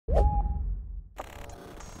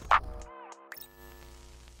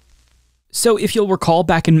So if you'll recall,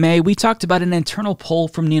 back in May, we talked about an internal poll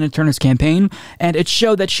from Nina Turner's campaign, and it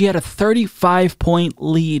showed that she had a 35-point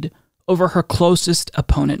lead over her closest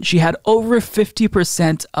opponent. She had over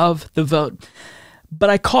 50% of the vote. But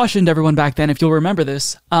I cautioned everyone back then, if you'll remember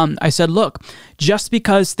this, I said, look, just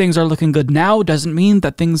because things are looking good now doesn't mean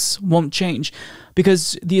that things won't change.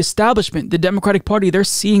 Because the establishment, the Democratic Party, they're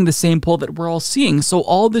seeing the same poll that we're all seeing. So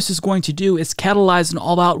all this is going to do is catalyze an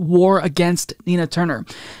all-out war against Nina Turner.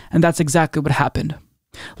 And that's exactly what happened.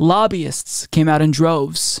 Lobbyists came out in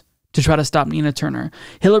droves to try to stop Nina Turner.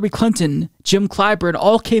 Hillary Clinton, Jim Clyburn,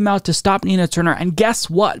 all came out to stop Nina Turner. And guess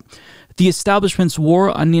what? The establishment's war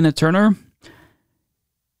on Nina Turner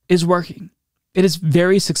is working. It is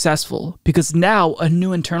very successful because now a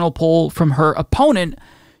new internal poll from her opponent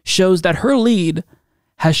shows that her lead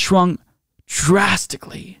has shrunk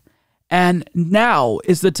drastically. And now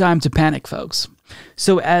is the time to panic, folks.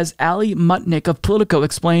 So as Ali Mutnick of Politico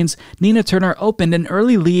explains, Nina Turner opened an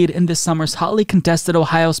early lead in this summer's hotly contested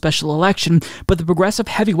Ohio special election, but the progressive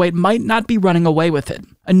heavyweight might not be running away with it.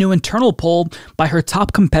 A new internal poll by her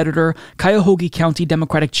top competitor, Cuyahoga County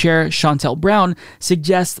Democratic Chair Shontel Brown,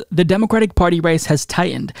 suggests the Democratic Party race has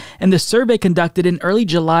tightened. In the survey conducted in early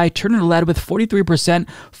July, Turner led with 43%,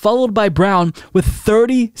 followed by Brown with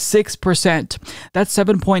 36%. That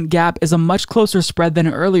 7-point gap is a much closer spread than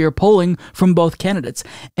earlier polling from both candidates.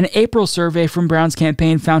 An April survey from Brown's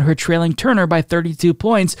campaign found her trailing Turner by 32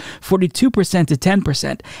 points, 42% to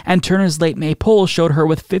 10%, and Turner's late May poll showed her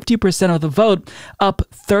with 50% of the vote, up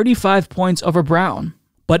 35 points over Brown.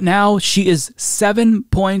 But now she is 7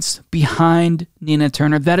 points behind Nina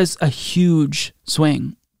Turner. That is a huge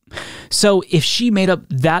swing. So if she made up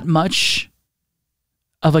that much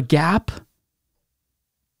of a gap,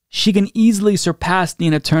 she can easily surpass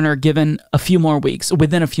Nina Turner within a few more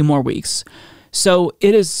weeks. So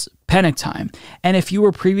it is panic time. And if you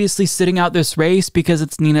were previously sitting out this race because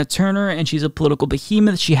it's Nina Turner and she's a political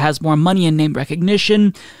behemoth, she has more money and name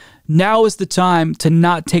recognition, now is the time to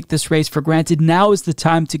not take this race for granted. Now is the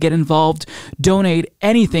time to get involved. Donate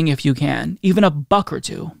anything if you can, even $1 or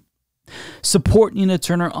 $2. Support Nina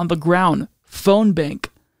Turner on the ground. Phone bank.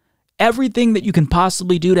 Everything that you can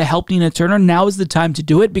possibly do to help Nina Turner, now is the time to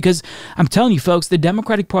do it, because I'm telling you folks, the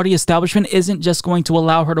Democratic Party establishment isn't just going to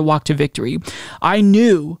allow her to walk to victory. I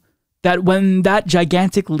knew that when that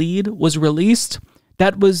gigantic lead was released,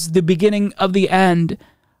 that was the beginning of the end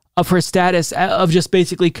of her status of just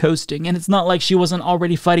basically coasting. And it's not like she wasn't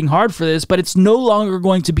already fighting hard for this, but it's no longer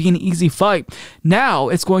going to be an easy fight. Now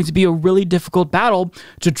it's going to be a really difficult battle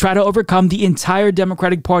to try to overcome the entire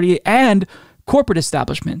Democratic Party and corporate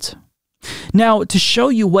establishment. Now, to show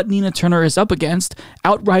you what Nina Turner is up against,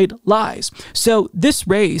 outright lies. So this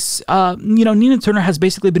race, Nina Turner has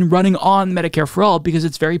basically been running on Medicare for All because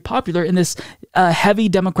it's very popular in this heavy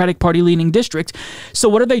Democratic Party leaning district. So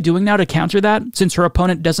what are they doing now to counter that? Since her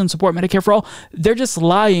opponent doesn't support Medicare for All, they're just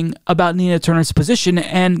lying about Nina Turner's position,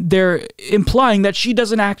 and they're implying that she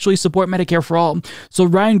doesn't actually support Medicare for All. So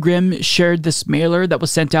Ryan Grimm shared this mailer that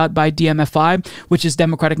was sent out by DMFI, which is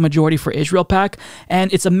Democratic Majority for Israel PAC,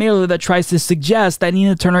 and it's a mailer that tries to suggest that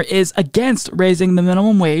Nina Turner is against raising the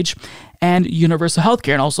minimum wage and universal health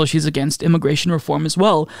care, and also she's against immigration reform as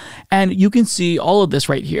well. And you can see all of this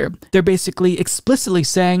right here. They're basically explicitly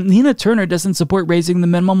saying Nina Turner doesn't support raising the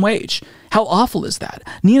minimum wage. How awful is that?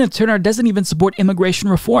 Nina Turner doesn't even support immigration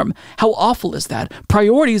reform. How awful is that?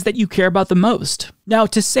 Priorities that you care about the most. Now,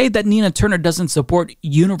 to say that Nina Turner doesn't support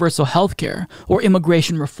universal health care or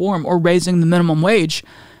immigration reform or raising the minimum wage,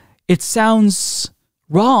 it sounds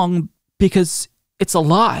wrong because it's a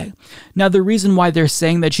lie. Now, the reason why they're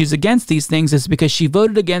saying that she's against these things is because she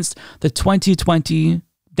voted against the 2020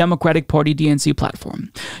 Democratic Party DNC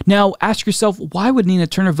platform. Now, ask yourself, why would Nina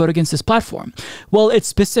Turner vote against this platform? Well, it's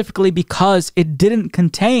specifically because it didn't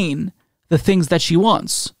contain the things that she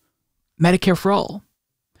wants. Medicare for all.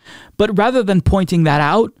 But rather than pointing that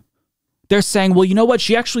out, they're saying, well, you know what?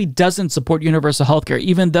 She actually doesn't support universal health care,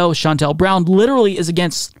 even though Shontel Brown literally is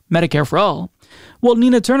against Medicare for all. Well,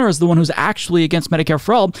 Nina Turner is the one who's actually against Medicare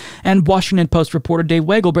for all, and Washington Post reporter Dave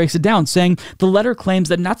Weigel breaks it down, saying the letter claims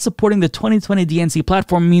that not supporting the 2020 DNC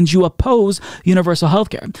platform means you oppose universal health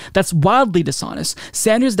care. That's wildly dishonest.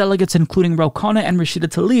 Sanders delegates, including Ro Khanna and Rashida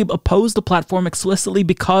Tlaib, opposed the platform explicitly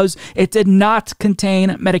because it did not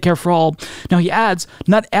contain Medicare for all. Now, he adds,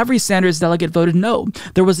 not every Sanders delegate voted no.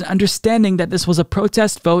 There was an understanding that this was a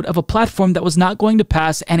protest vote of a platform that was not going to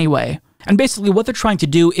pass anyway. And basically what they're trying to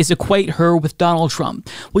do is equate her with Donald Trump.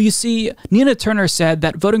 Well, you see, Nina Turner said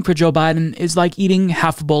that voting for Joe Biden is like eating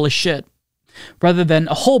half a bowl of shit. rather than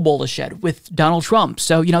a whole bowl of shit with Donald Trump.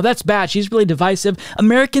 So, that's bad. She's really divisive.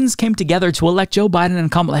 Americans came together to elect Joe Biden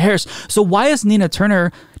and Kamala Harris. So why is Nina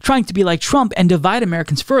Turner trying to be like Trump and divide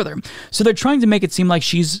Americans further? So they're trying to make it seem like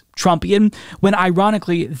she's Trumpian, when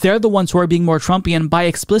ironically, they're the ones who are being more Trumpian by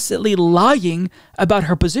explicitly lying about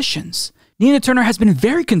her positions. Nina Turner has been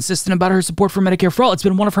very consistent about her support for Medicare for All. It's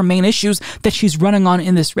been one of her main issues that she's running on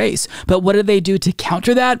in this race. But what do they do to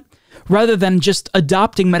counter that? Rather than just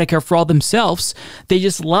adopting Medicare for All themselves, they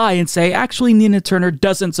just lie and say, actually, Nina Turner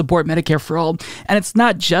doesn't support Medicare for All. And it's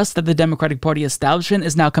not just that the Democratic Party establishment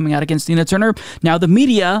is now coming out against Nina Turner. Now the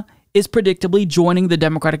media is predictably joining the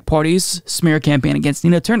Democratic Party's smear campaign against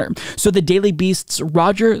Nina Turner. So the Daily Beast's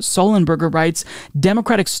Roger Sollenberger writes,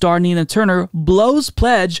 Democratic star Nina Turner blows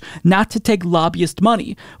pledge not to take lobbyist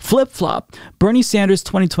money. Flip-flop. Bernie Sanders'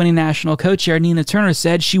 2020 national co-chair Nina Turner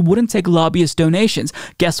said she wouldn't take lobbyist donations.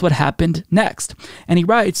 Guess what happened next? And he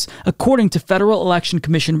writes, according to Federal Election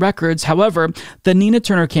Commission records, however, the Nina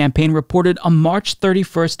Turner campaign reported a March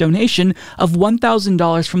 31st donation of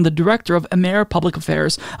 $1,000 from the director of Emera Public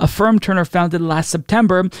Affairs, a firm Turner founded last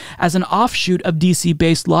September as an offshoot of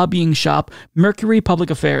DC-based lobbying shop Mercury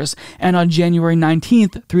Public Affairs. And on January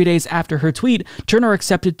 19th, 3 days after her tweet, Turner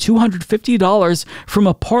accepted $250 from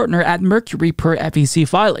a partner at Mercury per FEC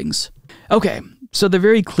filings. Okay, so they're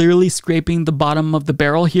very clearly scraping the bottom of the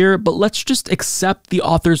barrel here, but let's just accept the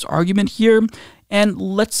author's argument here, and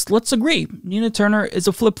let's agree. Nina Turner is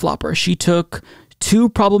a flip-flopper. She took 2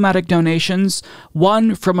 problematic donations,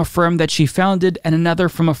 one from a firm that she founded and another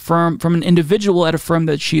from an individual at a firm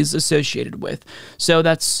that she's associated with. So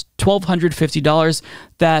that's $1,250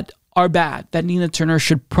 that are bad, that Nina Turner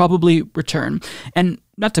should probably return. And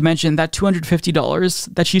not to mention that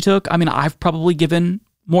 $250 that she took, I mean, I've probably given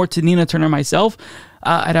more to Nina Turner myself.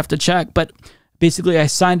 I'd have to check, but basically, I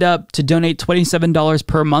signed up to donate $27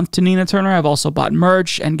 per month to Nina Turner. I've also bought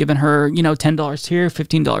merch and given her, $10 here,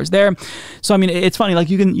 $15 there. So, I mean, it's funny, like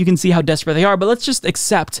you can see how desperate they are, but let's just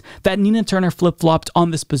accept that Nina Turner flip-flopped on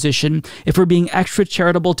this position if we're being extra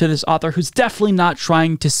charitable to this author who's definitely not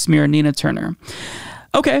trying to smear Nina Turner.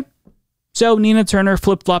 Okay, so Nina Turner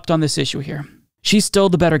flip-flopped on this issue here. She's still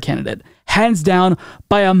the better candidate, hands down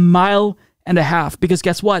by a mile and a half, because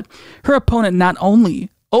guess what? Her opponent not only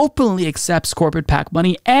openly accepts corporate PAC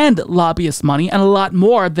money and lobbyist money, and a lot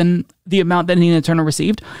more than the amount that Nina Turner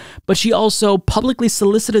received, but she also publicly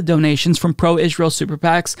solicited donations from pro-Israel super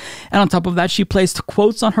PACs, and on top of that, she placed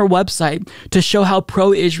quotes on her website to show how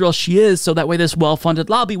pro-Israel she is, so that way this well-funded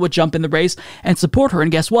lobby would jump in the race and support her.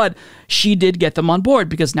 And guess what? She did get them on board,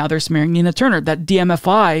 because now they're smearing Nina Turner. That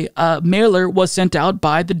DMFI mailer was sent out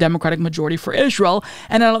by the Democratic Majority for Israel,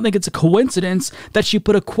 and I don't think it's a coincidence that she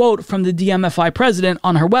put a quote from the DMFI president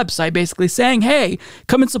on her website, basically saying, hey,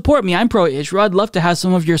 come and support me. I'm pro-Israel. I'd love to have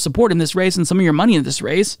some of your support in this race and some of your money in this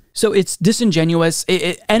race. So it's disingenuous.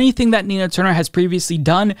 Anything that Nina Turner has previously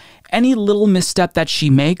done, any little misstep that she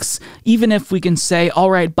makes, even if we can say, all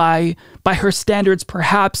right, by her standards,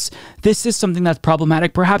 perhaps this is something that's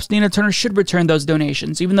problematic. Perhaps Nina Turner should return those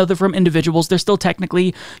donations. Even though they're from individuals, they're still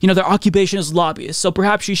technically, their occupation is lobbyists. So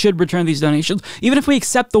perhaps she should return these donations. Even if we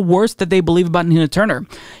accept the worst that they believe about Nina Turner,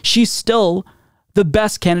 she's still the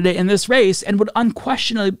best candidate in this race and would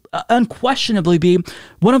unquestionably be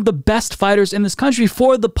one of the best fighters in this country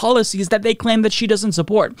for the policies that they claim that she doesn't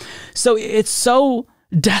support. So it's so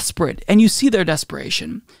desperate, and you see their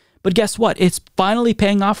desperation. But guess what? It's finally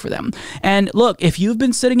paying off for them. And look, if you've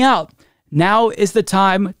been sitting out, now is the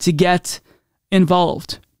time to get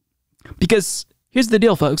involved. Because here's the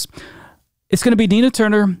deal, folks. It's going to be Nina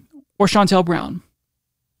Turner or Shontel Brown,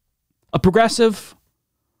 a progressive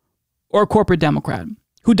or a corporate Democrat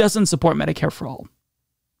who doesn't support Medicare for All,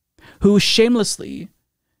 who shamelessly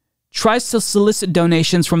tries to solicit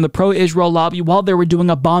donations from the pro-Israel lobby while they were doing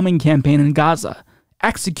a bombing campaign in Gaza,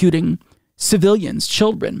 executing civilians,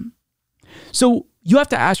 children. So you have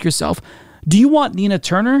to ask yourself, do you want Nina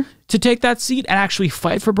Turner to take that seat and actually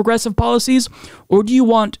fight for progressive policies, or do you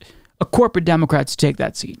want a corporate Democrat to take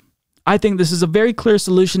that seat? I think this is a very clear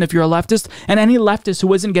solution if you're a leftist, and any leftist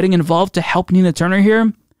who isn't getting involved to help Nina Turner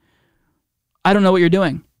here, I don't know what you're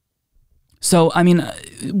doing. So, I mean,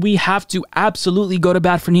 we have to absolutely go to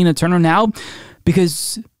bat for Nina Turner now,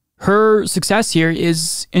 because her success here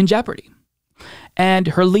is in jeopardy. And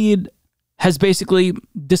her lead has basically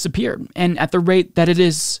disappeared. And at the rate that it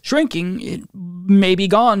is shrinking, it may be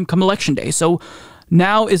gone come election day. So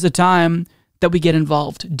now is the time that we get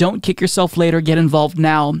involved. Don't kick yourself later. Get involved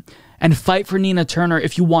now and fight for Nina Turner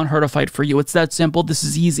if you want her to fight for you. It's that simple. This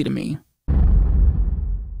is easy to me.